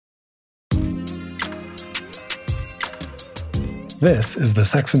This is the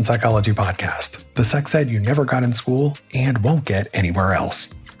Sex and Psychology Podcast, the sex ed you never got in school and won't get anywhere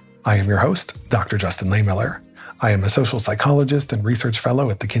else. I am your host, Dr. Justin Lehmiller. I am a social psychologist and research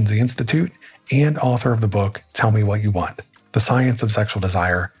fellow at the Kinsey Institute and author of the book, Tell Me What You Want, The Science of Sexual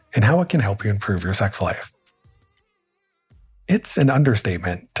Desire and How It Can Help You Improve Your Sex Life. It's an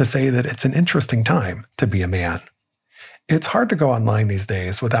understatement to say that it's an interesting time to be a man. It's hard to go online these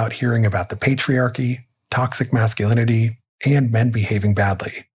days without hearing about the patriarchy, toxic masculinity, and men behaving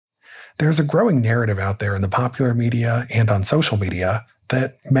badly. There's a growing narrative out there in the popular media and on social media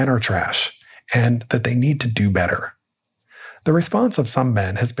that men are trash and that they need to do better. The response of some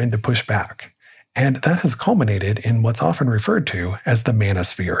men has been to push back, and that has culminated in what's often referred to as the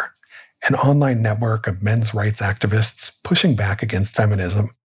manosphere, an online network of men's rights activists pushing back against feminism.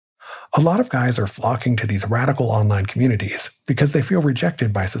 A lot of guys are flocking to these radical online communities because they feel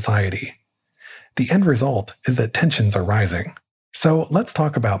rejected by society. The end result is that tensions are rising. So let's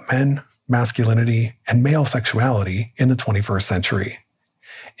talk about men, masculinity, and male sexuality in the 21st century.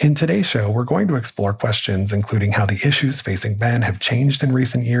 In today's show, we're going to explore questions including how the issues facing men have changed in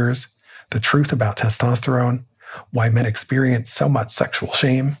recent years, the truth about testosterone, why men experience so much sexual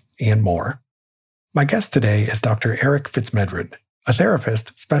shame, and more. My guest today is Dr. Eric Fitzmedred, a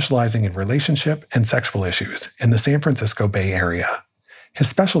therapist specializing in relationship and sexual issues in the San Francisco Bay Area. His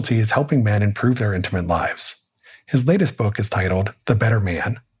specialty is helping men improve their intimate lives. His latest book is titled The Better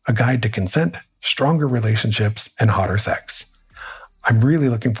Man, A Guide to Consent, Stronger Relationships, and Hotter Sex. I'm really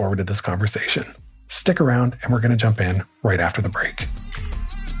looking forward to this conversation. Stick around and we're going to jump in right after the break.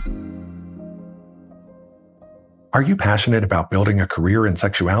 Are you passionate about building a career in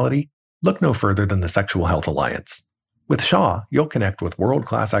sexuality? Look no further than the Sexual Health Alliance. With SHA, you'll connect with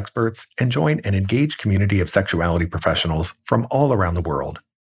world-class experts and join an engaged community of sexuality professionals from all around the world.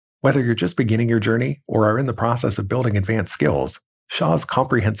 Whether you're just beginning your journey or are in the process of building advanced skills, SHA's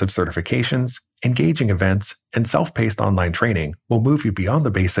comprehensive certifications, engaging events, and self-paced online training will move you beyond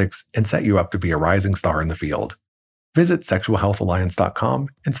the basics and set you up to be a rising star in the field. Visit sexualhealthalliance.com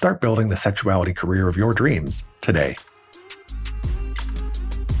and start building the sexuality career of your dreams today.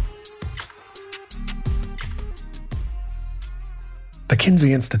 The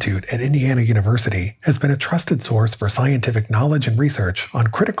Kinsey Institute at Indiana University has been a trusted source for scientific knowledge and research on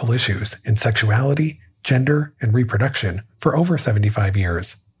critical issues in sexuality, gender, and reproduction for over 75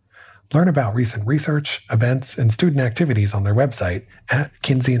 years. Learn about recent research, events, and student activities on their website at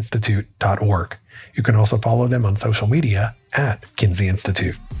kinseyinstitute.org. You can also follow them on social media at Kinsey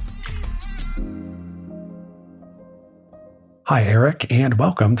Institute. Hi, Eric, and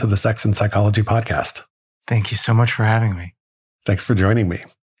welcome to the Sex and Psychology Podcast. Thank you so much for having me. Thanks for joining me.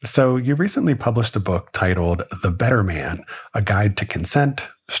 So you recently published a book titled The Better Man, A Guide to Consent,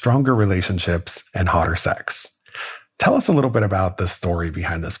 Stronger Relationships, and Hotter Sex. Tell us a little bit about the story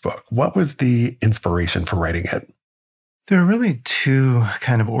behind this book. What was the inspiration for writing it? There are really two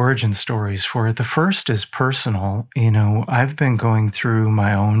kind of origin stories for it. The first is personal. I've been going through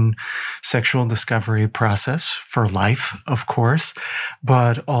my own sexual discovery process for life, of course,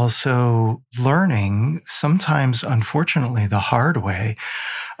 but also learning, sometimes unfortunately the hard way,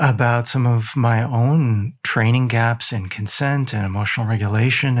 about some of my own training gaps in consent and emotional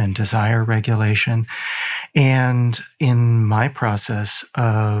regulation and desire regulation. And in my process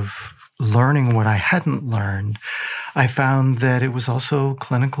of learning what I hadn't learned, I found that it was also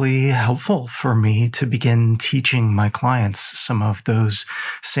clinically helpful for me to begin teaching my clients some of those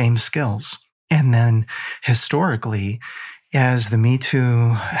same skills. And then historically, as the Me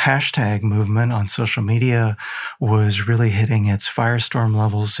Too hashtag movement on social media was really hitting its firestorm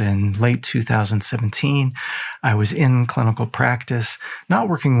levels in late 2017, I was in clinical practice, not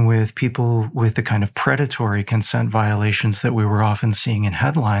working with people with the kind of predatory consent violations that we were often seeing in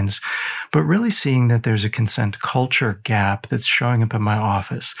headlines, but really seeing that there's a consent culture gap that's showing up in my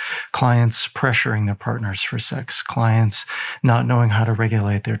office. Clients pressuring their partners for sex, clients not knowing how to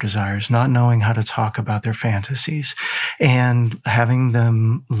regulate their desires, not knowing how to talk about their fantasies, and having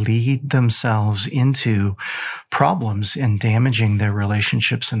them lead themselves into problems and damaging their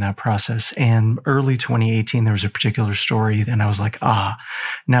relationships in that process. And early 2018, there was a particular story, and I was like,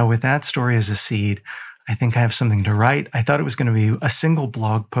 now with that story as a seed, I think I have something to write. I thought it was going to be a single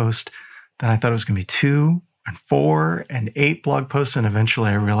blog post. Then I thought it was going to be 2 and 4 and 8 blog posts. And eventually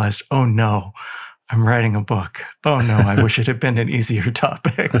I realized, oh no, I'm writing a book. Oh no, I wish it had been an easier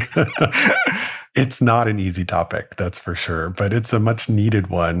topic. It's not an easy topic, that's for sure, but it's a much needed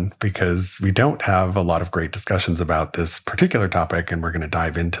one because we don't have a lot of great discussions about this particular topic, and we're going to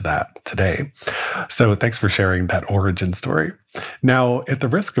dive into that today. So thanks for sharing that origin story. Now, at the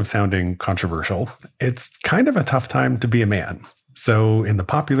risk of sounding controversial, it's kind of a tough time to be a man. So in the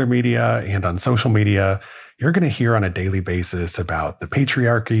popular media and on social media, you're going to hear on a daily basis about the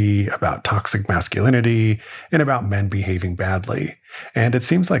patriarchy, about toxic masculinity, and about men behaving badly. And it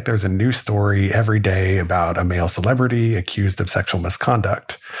seems like there's a new story every day about a male celebrity accused of sexual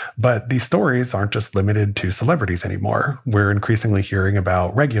misconduct. But these stories aren't just limited to celebrities anymore. We're increasingly hearing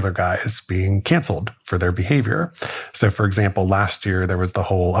about regular guys being canceled for their behavior. So, for example, last year there was the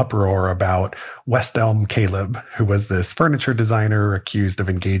whole uproar about West Elm Caleb, who was this furniture designer accused of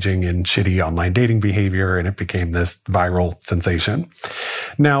engaging in shitty online dating behavior, and it became this viral sensation.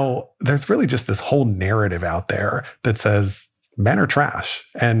 Now, there's really just this whole narrative out there that says men are trash.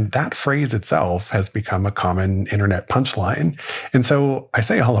 And that phrase itself has become a common internet punchline. And so I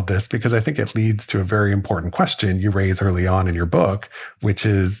say all of this because I think it leads to a very important question you raise early on in your book, which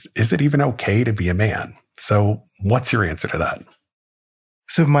is it even okay to be a man? So what's your answer to that?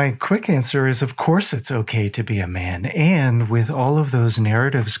 So my quick answer is, of course, it's okay to be a man. And with all of those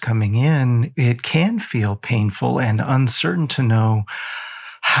narratives coming in, it can feel painful and uncertain to know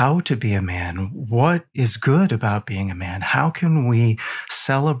how to be a man. What is good about being a man? How can we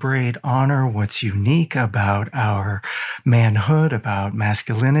celebrate, honor what's unique about our manhood, about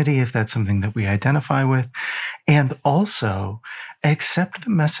masculinity, if that's something that we identify with, and also accept the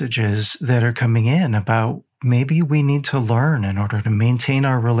messages that are coming in about maybe we need to learn in order to maintain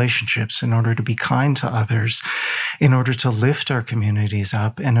our relationships, in order to be kind to others, in order to lift our communities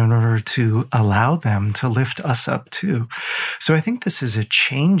up, and in order to allow them to lift us up too. So I think this is a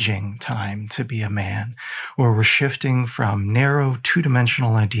changing time to be a man, where we're shifting from narrow,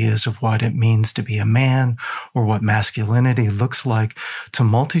 two-dimensional ideas of what it means to be a man or what masculinity looks like to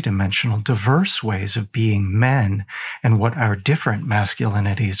multidimensional, diverse ways of being men and what our different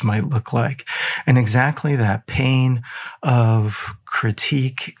masculinities might look like. And exactly that pain of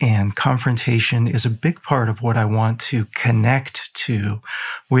critique and confrontation is a big part of what I want to connect to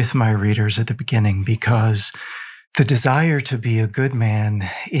with my readers at the beginning, because the desire to be a good man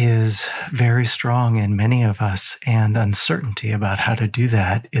is very strong in many of us, and uncertainty about how to do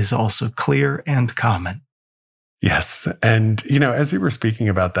that is also clear and common. Yes. And, as you were speaking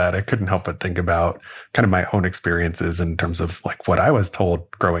about that, I couldn't help but think about kind of my own experiences in terms of like what I was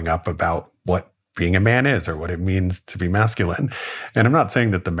told growing up about what being a man is or what it means to be masculine. And I'm not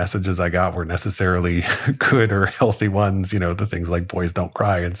saying that the messages I got were necessarily good or healthy ones, the things like boys don't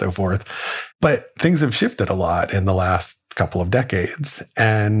cry and so forth. But things have shifted a lot in the last couple of decades.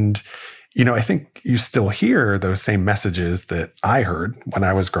 And, I think you still hear those same messages that I heard when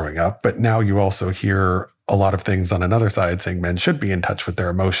I was growing up, but now you also hear a lot of things on another side saying men should be in touch with their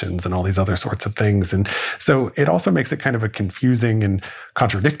emotions and all these other sorts of things. And so it also makes it kind of a confusing and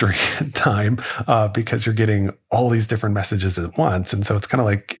contradictory time because you're getting all these different messages at once. And so it's kind of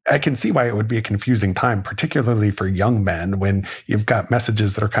like, I can see why it would be a confusing time, particularly for young men when you've got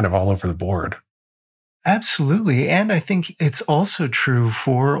messages that are kind of all over the board. Absolutely. And I think it's also true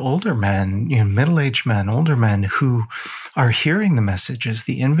for older men, middle-aged men, older men who are hearing the messages,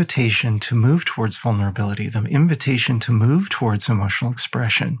 the invitation to move towards vulnerability, the invitation to move towards emotional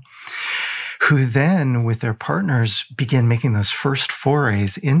expression, who then with their partners begin making those first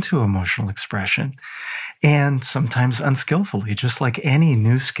forays into emotional expression, and sometimes unskillfully, just like any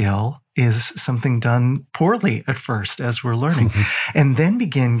new skill is something done poorly at first as we're learning, and then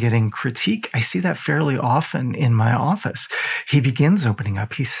begin getting critique. I see that fairly often in my office. He begins opening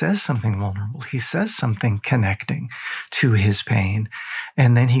up. He says something vulnerable. He says something connecting to his pain.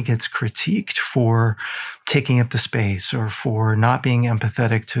 And then he gets critiqued for taking up the space or for not being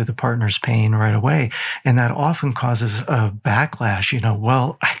empathetic to the partner's pain right away. And that often causes a backlash.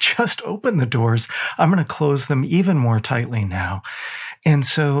 Well, I just opened the doors. I'm going to close them even more tightly now. And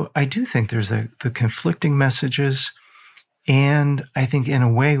so I do think there's the conflicting messages. And I think in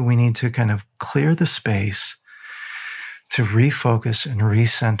a way, we need to kind of clear the space to refocus and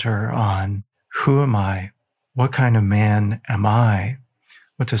recenter on who am I? What kind of man am I?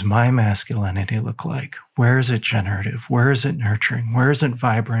 What does my masculinity look like? Where is it generative? Where is it nurturing? Where is it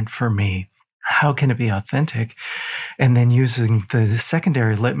vibrant for me? How can it be authentic? And then using the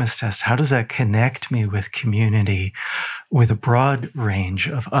secondary litmus test, how does that connect me with community, with a broad range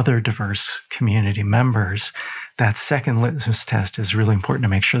of other diverse community members? That second litmus test is really important to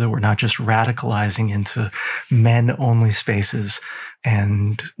make sure that we're not just radicalizing into men-only spaces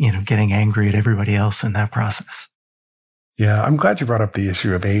and, getting angry at everybody else in that process. Yeah, I'm glad you brought up the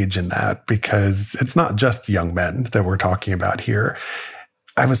issue of age in that, because it's not just young men that we're talking about here.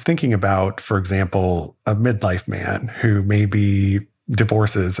 I was thinking about, for example, a midlife man who maybe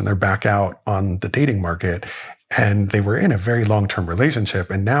divorces and they're back out on the dating market. and they were in a very long-term relationship,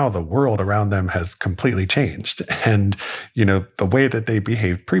 and now the world around them has completely changed. And, the way that they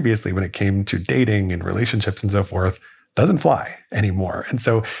behaved previously when it came to dating and relationships and so forth doesn't fly anymore. And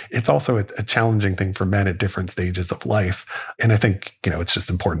so it's also a challenging thing for men at different stages of life. And I think, it's just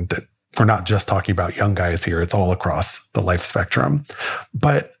important that we're not just talking about young guys here. It's all across the life spectrum.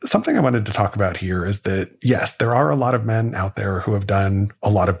 But something I wanted to talk about here is that, yes, there are a lot of men out there who have done a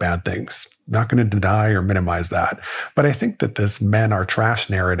lot of bad things. Not going to deny or minimize that. But I think that this men are trash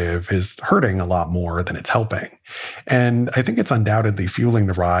narrative is hurting a lot more than it's helping. And I think it's undoubtedly fueling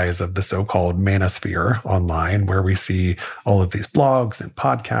the rise of the so-called manosphere online, where we see all of these blogs and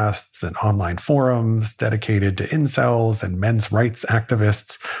podcasts and online forums dedicated to incels and men's rights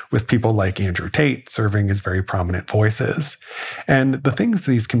activists, with people like Andrew Tate serving as very prominent voices. And the things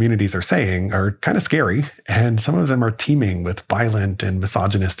these communities are saying are kind of scary, and some of them are teeming with violent and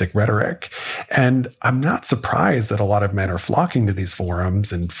misogynistic rhetoric. And I'm not surprised that a lot of men are flocking to these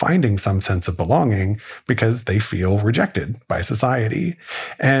forums and finding some sense of belonging because they feel rejected by society.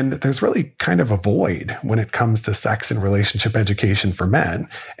 And there's really kind of a void when it comes to sex and relationship education for men.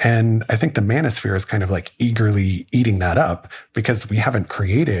 And I think the manosphere is kind of like eagerly eating that up because we haven't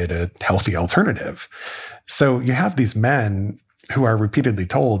created a healthy alternative. So you have these men who are repeatedly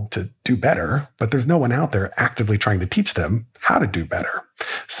told to do better, but there's no one out there actively trying to teach them how to do better.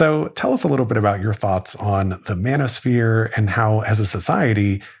 So tell us a little bit about your thoughts on the manosphere and how, as a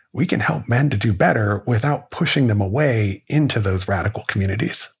society, we can help men to do better without pushing them away into those radical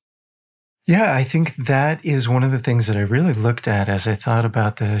communities. Yeah, I think that is one of the things that I really looked at as I thought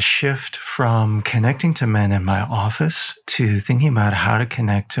about the shift from connecting to men in my office to thinking about how to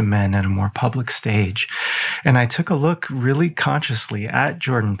connect to men in a more public stage. And I took a look really consciously at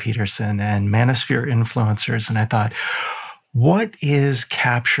Jordan Peterson and manosphere influencers, and I thought, what is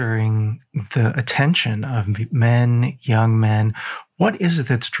capturing the attention of men, young men? What is it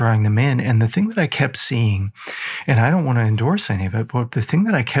that's drawing them in? And the thing that I kept seeing, and I don't want to endorse any of it, but the thing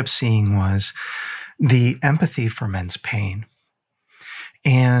that I kept seeing was the empathy for men's pain.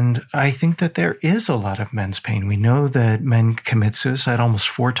 And I think that there is a lot of men's pain. We know that men commit suicide almost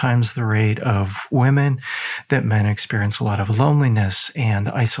 4 times the rate of women, that men experience a lot of loneliness and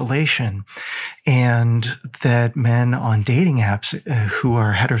isolation, and that men on dating apps who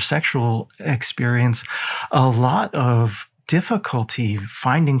are heterosexual experience a lot of difficulty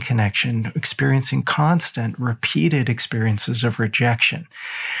finding connection, experiencing constant, repeated experiences of rejection.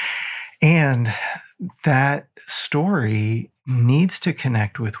 And that story needs to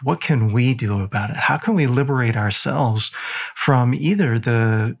connect with what can we do about it? How can we liberate ourselves from either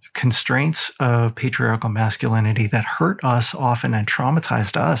the constraints of patriarchal masculinity that hurt us often and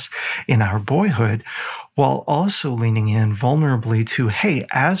traumatized us in our boyhood, while also leaning in vulnerably to, hey,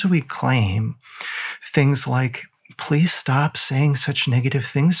 as we claim things like, please stop saying such negative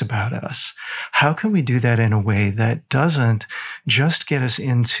things about us. How can we do that in a way that doesn't just get us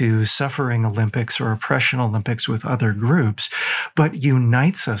into suffering Olympics or oppression Olympics with other groups, but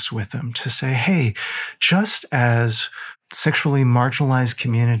unites us with them to say, hey, just as sexually marginalized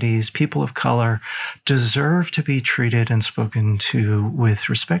communities, people of color, deserve to be treated and spoken to with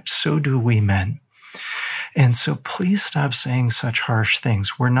respect, so do we men. And so please stop saying such harsh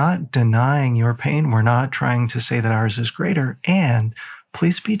things. We're not denying your pain. We're not trying to say that ours is greater. And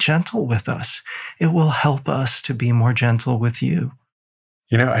please be gentle with us. It will help us to be more gentle with you.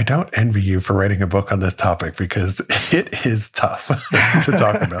 I don't envy you for writing a book on this topic because it is tough to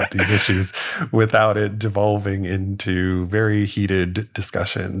talk about these issues without it devolving into very heated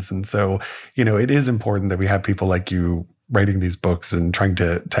discussions. And so, it is important that we have people like you writing these books and trying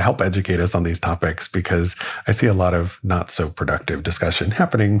to help educate us on these topics, because I see a lot of not so productive discussion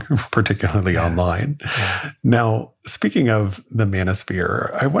happening, particularly online. Yeah. Now, speaking of the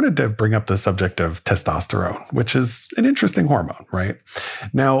manosphere, I wanted to bring up the subject of testosterone, which is an interesting hormone, right?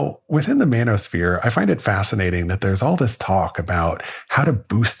 Now, within the manosphere, I find it fascinating that there's all this talk about how to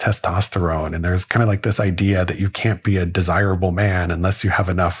boost testosterone. And there's kind of like this idea that you can't be a desirable man unless you have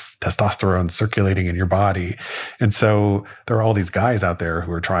enough testosterone circulating in your body. And so there are all these guys out there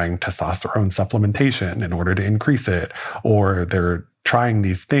who are trying testosterone supplementation in order to increase it, or they're trying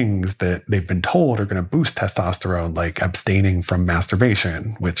these things that they've been told are going to boost testosterone, like abstaining from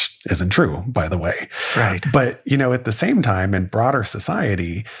masturbation, which isn't true, by the way. Right. But, at the same time, in broader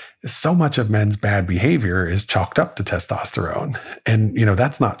society, so much of men's bad behavior is chalked up to testosterone. And,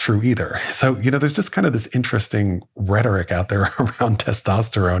 that's not true either. So, there's just kind of this interesting rhetoric out there around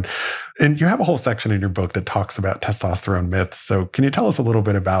testosterone. And you have a whole section in your book that talks about testosterone myths. So can you tell us a little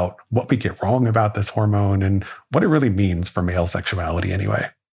bit about what we get wrong about this hormone and what it really means for male sexuality anyway?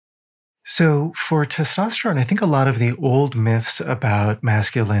 So for testosterone, I think a lot of the old myths about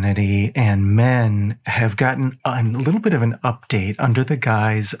masculinity and men have gotten a little bit of an update under the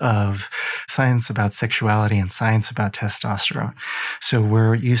guise of science about sexuality and science about testosterone. So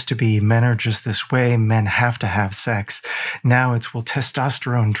where it used to be men are just this way, men have to have sex. Now it's, well,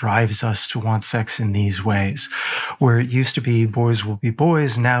 testosterone drives us to want sex in these ways. Where it used to be boys will be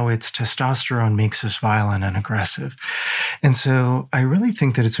boys, now it's testosterone makes us violent and aggressive. And so I really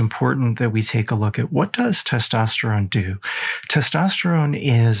think that it's important that we take a look at what does testosterone do. Testosterone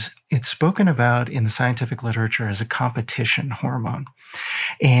it's spoken about in the scientific literature as a competition hormone.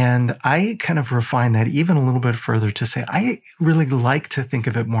 And I kind of refine that even a little bit further to say, I really like to think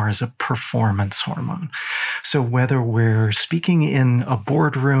of it more as a performance hormone. So whether we're speaking in a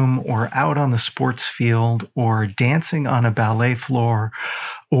boardroom or out on the sports field or dancing on a ballet floor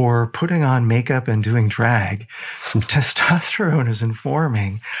or putting on makeup and doing drag, testosterone is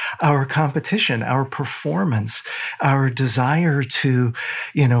informing our competition, our performance, our desire to,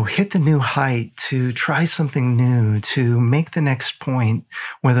 hit the new height, to try something new, to make the next point,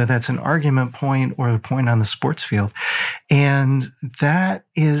 whether that's an argument point or a point on the sports field. And that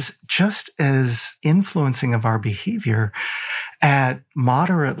is just as influencing of our behavior at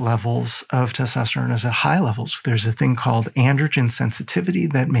moderate levels of testosterone as at high levels. There's a thing called androgen sensitivity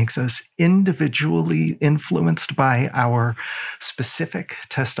that makes us individually influenced by our specific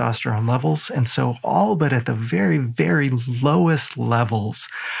testosterone levels. And so all but at the very, very lowest levels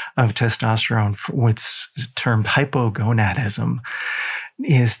of testosterone, what's termed hypogonadism,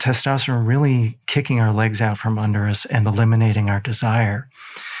 is testosterone really kicking our legs out from under us and eliminating our desire.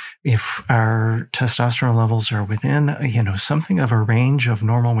 If our testosterone levels are within, something of a range of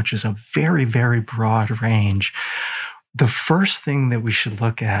normal, which is a very, very broad range, the first thing that we should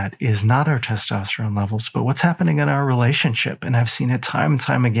look at is not our testosterone levels, but what's happening in our relationship. And I've seen it time and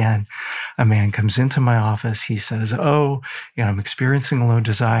time again. A man comes into my office. He says, I'm experiencing low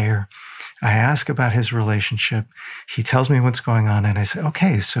desire. I ask about his relationship. He tells me what's going on. And I say,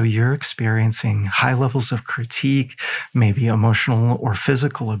 okay, so you're experiencing high levels of critique, maybe emotional or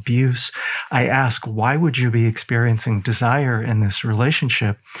physical abuse. I ask, why would you be experiencing desire in this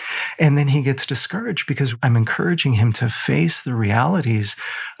relationship? And then he gets discouraged because I'm encouraging him to face the realities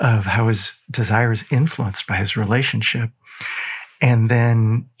of how his desire is influenced by his relationship. And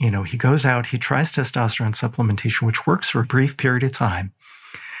then, he goes out, he tries testosterone supplementation, which works for a brief period of time.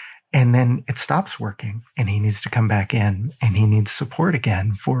 And then it stops working and he needs to come back in and he needs support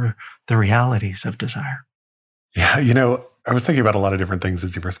again for the realities of desire. Yeah, I was thinking about a lot of different things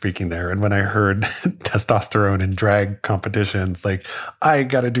as you were speaking there. And when I heard testosterone and drag competitions, I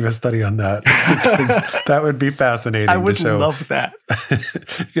got to do a study on that because that would be fascinating. I would love that.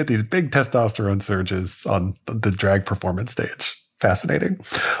 You get these big testosterone surges on the drag performance stage. Fascinating.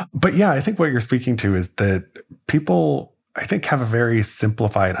 But yeah, I think what you're speaking to is that people, I think, have a very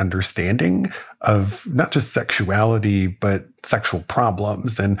simplified understanding of not just sexuality, but sexual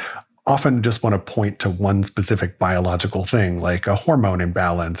problems, and often just want to point to one specific biological thing, like a hormone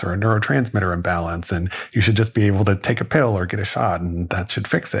imbalance or a neurotransmitter imbalance, and you should just be able to take a pill or get a shot, and that should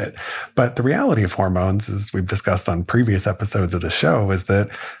fix it. But the reality of hormones, as we've discussed on previous episodes of the show, is that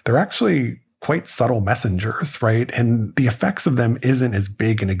they're actually quite subtle messengers, right? And the effects of them isn't as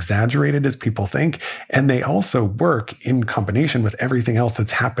big and exaggerated as people think. And they also work in combination with everything else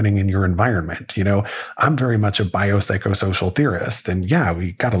that's happening in your environment. I'm very much a biopsychosocial theorist. And yeah,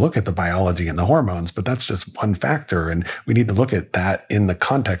 we got to look at the biology and the hormones, but that's just one factor. And we need to look at that in the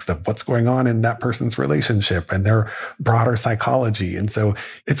context of what's going on in that person's relationship and their broader psychology. And so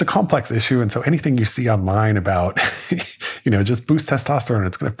it's a complex issue. And so anything you see online about, just boost testosterone,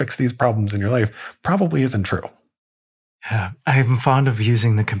 it's going to fix these problems in your life, probably isn't true. Yeah, I'm fond of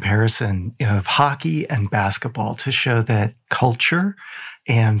using the comparison of hockey and basketball to show that culture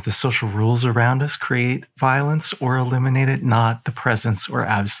and the social rules around us create violence or eliminate it, not the presence or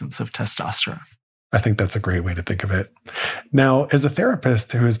absence of testosterone. I think that's a great way to think of it. Now, as a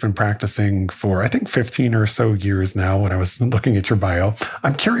therapist who has been practicing for, I think, 15 or so years now, when I was looking at your bio,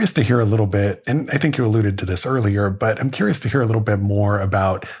 I'm curious to hear a little bit, and I think you alluded to this earlier, but I'm curious to hear a little bit more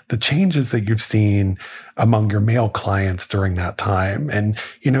about the changes that you've seen among your male clients during that time. And,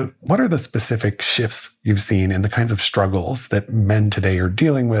 what are the specific shifts you've seen in the kinds of struggles that men today are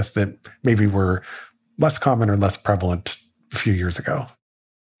dealing with that maybe were less common or less prevalent a few years ago?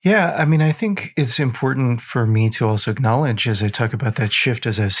 Yeah, I think it's important for me to also acknowledge as I talk about that shift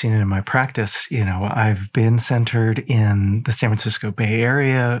as I've seen it in my practice. I've been centered in the San Francisco Bay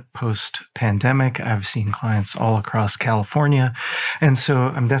Area post-pandemic. I've seen clients all across California. And so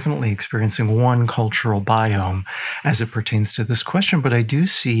I'm definitely experiencing one cultural biome as it pertains to this question. But I do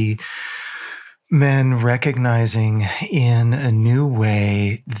see Men recognizing in a new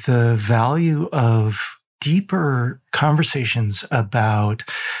way the value of deeper conversations about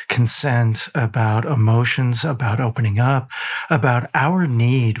consent, about emotions, about opening up, about our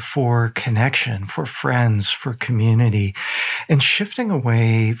need for connection, for friends, for community, and shifting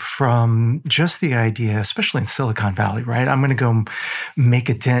away from just the idea, especially in Silicon Valley, right? I'm going to go make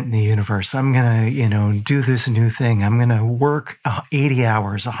a dent in the universe. I'm going to, do this new thing. I'm going to work 80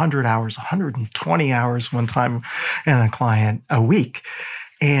 hours, 100 hours, 120 hours one time in a client a week.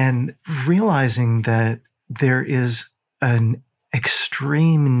 And realizing that there is an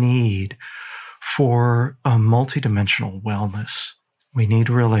extreme need for a multidimensional wellness. We need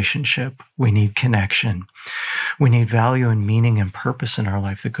relationship. We need connection. We need value and meaning and purpose in our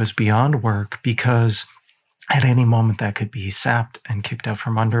life that goes beyond work, because at any moment that could be sapped and kicked out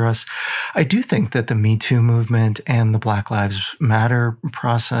from under us. I do think that the Me Too movement and the Black Lives Matter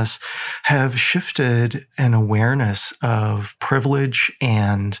process have shifted an awareness of privilege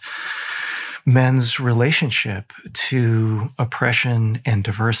and men's relationship to oppression and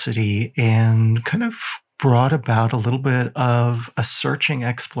diversity, and kind of brought about a little bit of a searching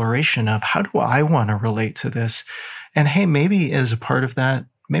exploration of how do I want to relate to this? And hey, maybe as a part of that,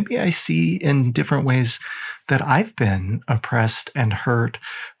 maybe I see in different ways that I've been oppressed and hurt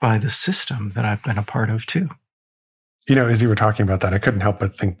by the system that I've been a part of too. As you were talking about that, I couldn't help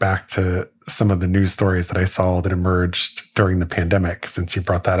but think back to some of the news stories that I saw that emerged during the pandemic, since you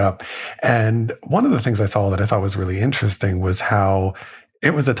brought that up. And one of the things I saw that I thought was really interesting was how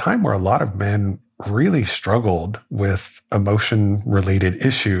it was a time where a lot of men really struggled with emotion-related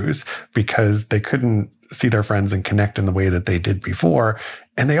issues because they couldn't see their friends and connect in the way that they did before.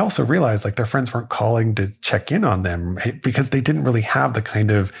 And they also realized their friends weren't calling to check in on them because they didn't really have the kind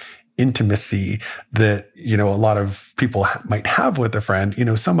of intimacy that, a lot of people might have with a friend.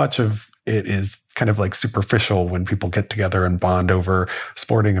 So much of it is kind of like superficial when people get together and bond over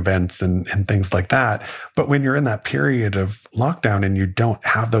sporting events and things like that. But when you're in that period of lockdown and you don't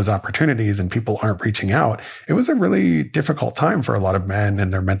have those opportunities and people aren't reaching out, it was a really difficult time for a lot of men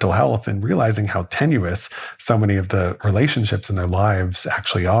and their mental health, and realizing how tenuous so many of the relationships in their lives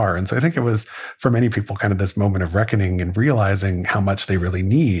actually are. And so I think it was, for many people, kind of this moment of reckoning and realizing how much they really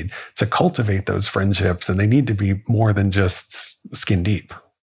need to cultivate those friendships, and they need to be more than just skin deep.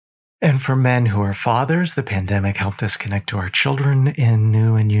 And for men who are fathers, the pandemic helped us connect to our children in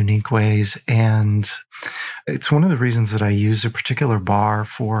new and unique ways. And it's one of the reasons that I use a particular bar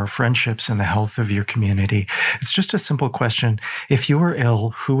for friendships and the health of your community. It's just a simple question. If you were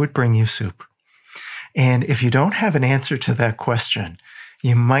ill, who would bring you soup? And if you don't have an answer to that question,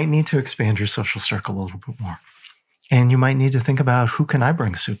 you might need to expand your social circle a little bit more. And you might need to think about, who can I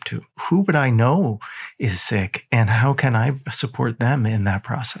bring soup to? Who would I know is sick? And how can I support them in that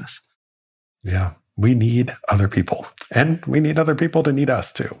process? Yeah, we need other people, and we need other people to need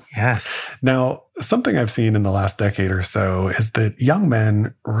us too. Yes. Now, something I've seen in the last decade or so is that young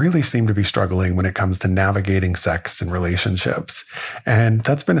men really seem to be struggling when it comes to navigating sex and relationships. And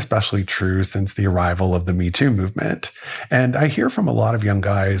that's been especially true since the arrival of the Me Too movement. And I hear from a lot of young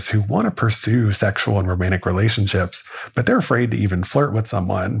guys who want to pursue sexual and romantic relationships, but they're afraid to even flirt with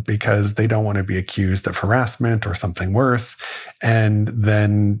someone because they don't want to be accused of harassment or something worse, and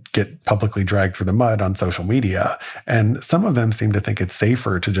then get publicly dragged through the mud on social media. And some of them seem to think it's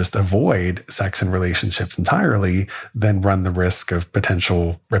safer to just avoid sex and relationships entirely than run the risk of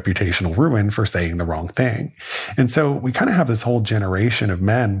potential reputational ruin for saying the wrong thing. And so we kind of have this whole generation of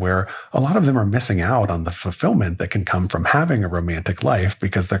men where a lot of them are missing out on the fulfillment that can come from having a romantic life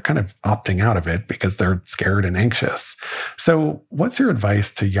because they're kind of opting out of it because they're scared and anxious. So what's your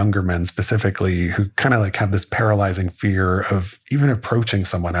advice to younger men specifically who kind of have this paralyzing fear of even approaching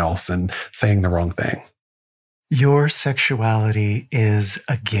someone else and saying the wrong thing? Your sexuality is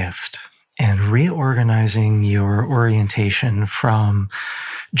a gift, and reorganizing your orientation from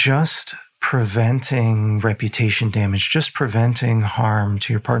just preventing reputation damage, just preventing harm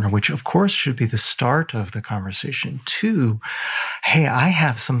to your partner, which of course should be the start of the conversation, to, hey, I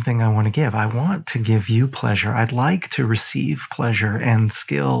have something I want to give. I want to give you pleasure. I'd like to receive pleasure and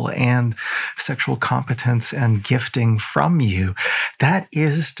skill and sexual competence and gifting from you. That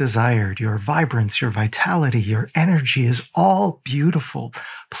is desired. Your vibrance, your vitality, your energy is all beautiful.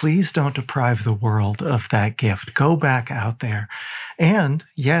 Please don't deprive the world of that gift. Go back out there and,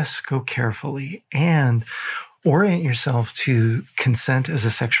 yes, go carefully and orient yourself to consent as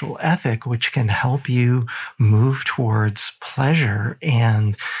a sexual ethic, which can help you move towards pleasure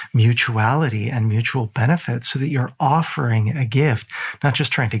and mutuality and mutual benefit so that you're offering a gift, not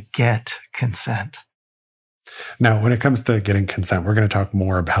just trying to get consent. Now, when it comes to getting consent, we're going to talk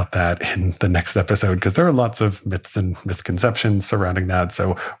more about that in the next episode because there are lots of myths and misconceptions surrounding that.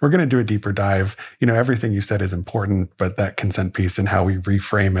 So we're going to do a deeper dive. Everything you said is important, but that consent piece and how we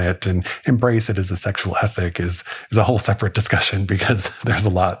reframe it and embrace it as a sexual ethic is a whole separate discussion because there's a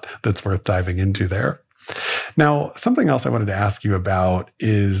lot that's worth diving into there. Now, something else I wanted to ask you about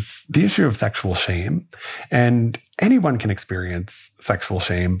is the issue of sexual shame. And anyone can experience sexual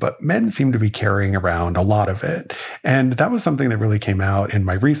shame, but men seem to be carrying around a lot of it. And that was something that really came out in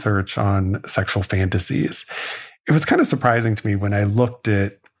my research on sexual fantasies. It was kind of surprising to me when I looked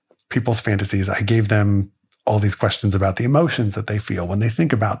at people's fantasies. I gave them all these questions about the emotions that they feel when they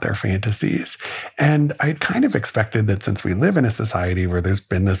think about their fantasies. And I kind of expected that since we live in a society where there's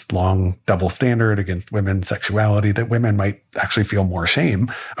been this long double standard against women's sexuality, that women might actually feel more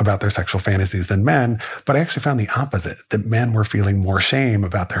shame about their sexual fantasies than men. But I actually found the opposite, that men were feeling more shame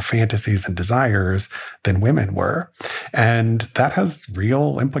about their fantasies and desires than women were. And that has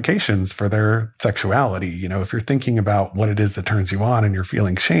real implications for their sexuality. If you're thinking about what it is that turns you on and you're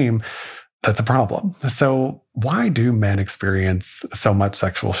feeling shame, that's a problem. So why do men experience so much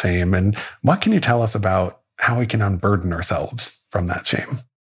sexual shame? And what can you tell us about how we can unburden ourselves from that shame?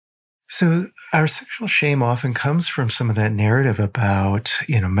 So our sexual shame often comes from some of that narrative about,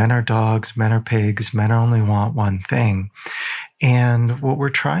 men are dogs, men are pigs, men only want one thing. And what we're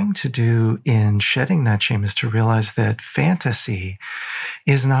trying to do in shedding that shame is to realize that fantasy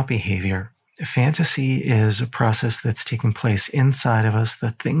is not behavior. Fantasy is a process that's taking place inside of us.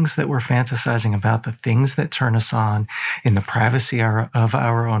 The things that we're fantasizing about, the things that turn us on in the privacy of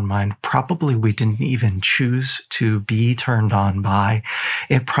our own mind, probably we didn't even choose to be turned on by.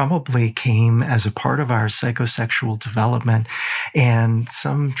 It probably came as a part of our psychosexual development, and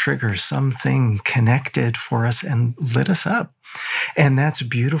some trigger, something connected for us and lit us up. And that's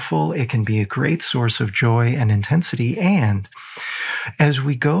beautiful. It can be a great source of joy and intensity. And as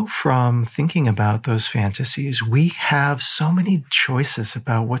we go from thinking about those fantasies, we have so many choices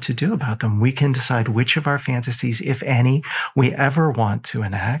about what to do about them. We can decide which of our fantasies, if any, we ever want to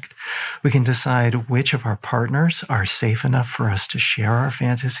enact. We can decide which of our partners are safe enough for us to share our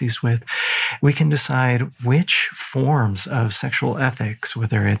fantasies with. We can decide which forms of sexual ethics,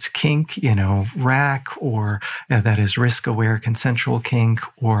 whether it's kink, RAC, or that is risk-aware consensual kink,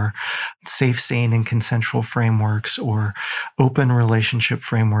 or safe, sane, and consensual frameworks, or open relationship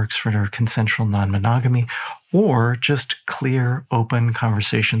frameworks for our consensual non-monogamy, or just clear, open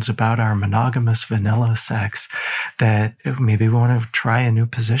conversations about our monogamous vanilla sex that maybe we want to try a new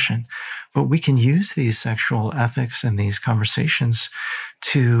position. But we can use these sexual ethics and these conversations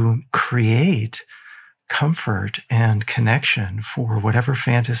to create comfort and connection for whatever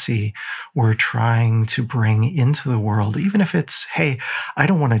fantasy we're trying to bring into the world, even if it's, hey, I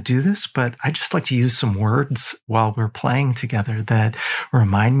don't want to do this, but I just like to use some words while we're playing together that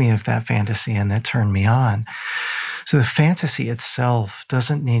remind me of that fantasy and that turn me on. So the fantasy itself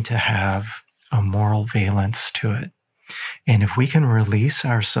doesn't need to have a moral valence to it. And if we can release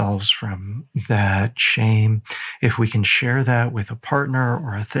ourselves from that shame, if we can share that with a partner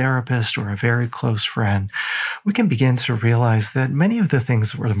or a therapist or a very close friend, we can begin to realize that many of the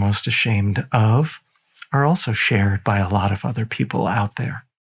things that we're the most ashamed of are also shared by a lot of other people out there.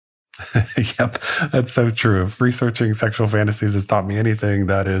 Yep, that's so true. If researching sexual fantasies has taught me anything,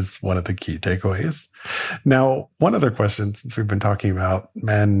 that is one of the key takeaways. Now, one other question, since we've been talking about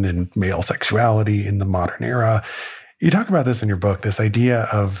men and male sexuality in the modern era, you talk about this in your book, this idea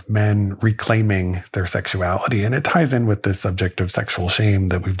of men reclaiming their sexuality, and it ties in with this subject of sexual shame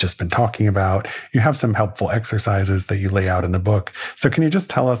that we've just been talking about. You have some helpful exercises that you lay out in the book. So can you just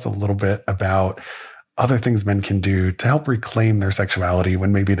tell us a little bit about other things men can do to help reclaim their sexuality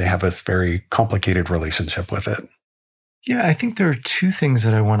when maybe they have this very complicated relationship with it? Yeah, I think there are two things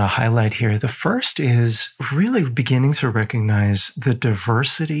that I want to highlight here. The first is really beginning to recognize the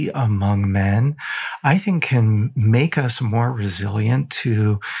diversity among men, I think can make us more resilient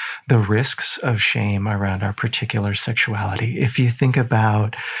to the risks of shame around our particular sexuality. If you think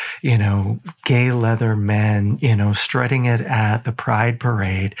about, gay leather men, strutting it at the Pride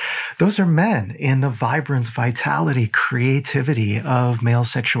Parade, those are men in the vibrance, vitality, creativity of male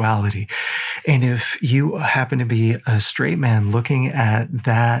sexuality. And if you happen to be a straight man looking at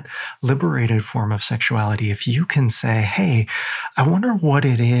that liberated form of sexuality, if you can say, hey, I wonder what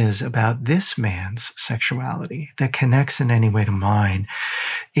it is about this man's sexuality that connects in any way to mine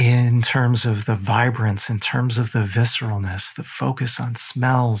in terms of the vibrance, in terms of the visceralness, the focus on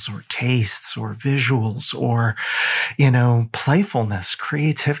smells or tastes or visuals or, playfulness,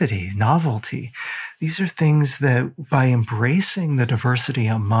 creativity, novelty. These are things that by embracing the diversity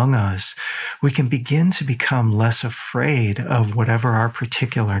among us, we can begin to become less afraid of whatever our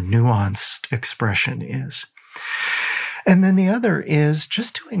particular nuanced expression is. And then the other is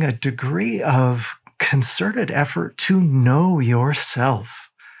just doing a degree of concerted effort to know yourself.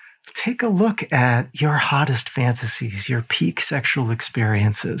 Take a look at your hottest fantasies, your peak sexual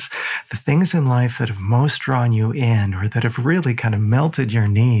experiences, the things in life that have most drawn you in or that have really kind of melted your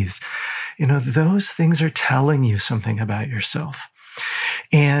knees. Those things are telling you something about yourself.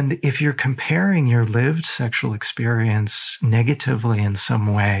 And if you're comparing your lived sexual experience negatively in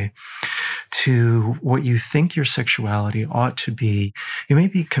some way to what you think your sexuality ought to be, you may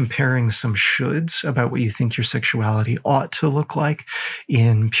be comparing some shoulds about what you think your sexuality ought to look like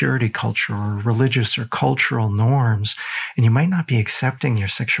in purity culture or religious or cultural norms, and you might not be accepting your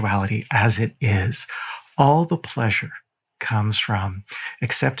sexuality as it is. All the pleasure comes from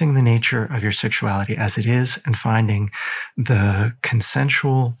accepting the nature of your sexuality as it is and finding the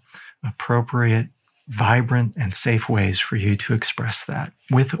consensual, appropriate, vibrant, and safe ways for you to express that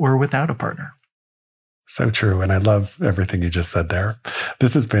with or without a partner. So true. And I love everything you just said there.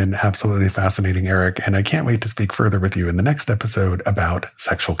 This has been absolutely fascinating, Eric, and I can't wait to speak further with you in the next episode about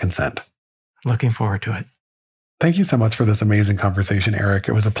sexual consent. Looking forward to it. Thank you so much for this amazing conversation, Eric.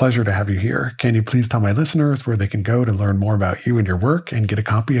 It was a pleasure to have you here. Can you please tell my listeners where they can go to learn more about you and your work and get a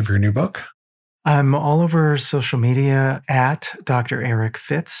copy of your new book? I'm all over social media at Dr. Eric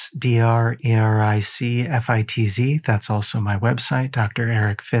Fitz, DrEricFitz. That's also my website,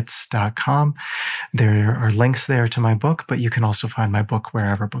 drericfitz.com. There are links there to my book, but you can also find my book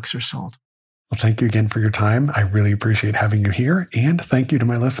wherever books are sold. Well, thank you again for your time. I really appreciate having you here. And thank you to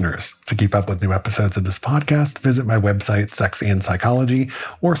my listeners. To keep up with new episodes of this podcast, visit my website, Sexy and Psychology,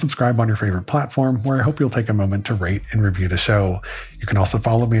 or subscribe on your favorite platform, where I hope you'll take a moment to rate and review the show. You can also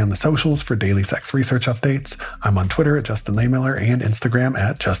follow me on the socials for daily sex research updates. I'm on Twitter at Justin Lehmiller and Instagram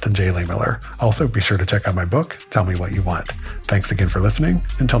at Justin J. Lehmiller. Also, be sure to check out my book, Tell Me What You Want. Thanks again for listening.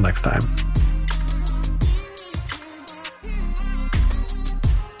 Until next time.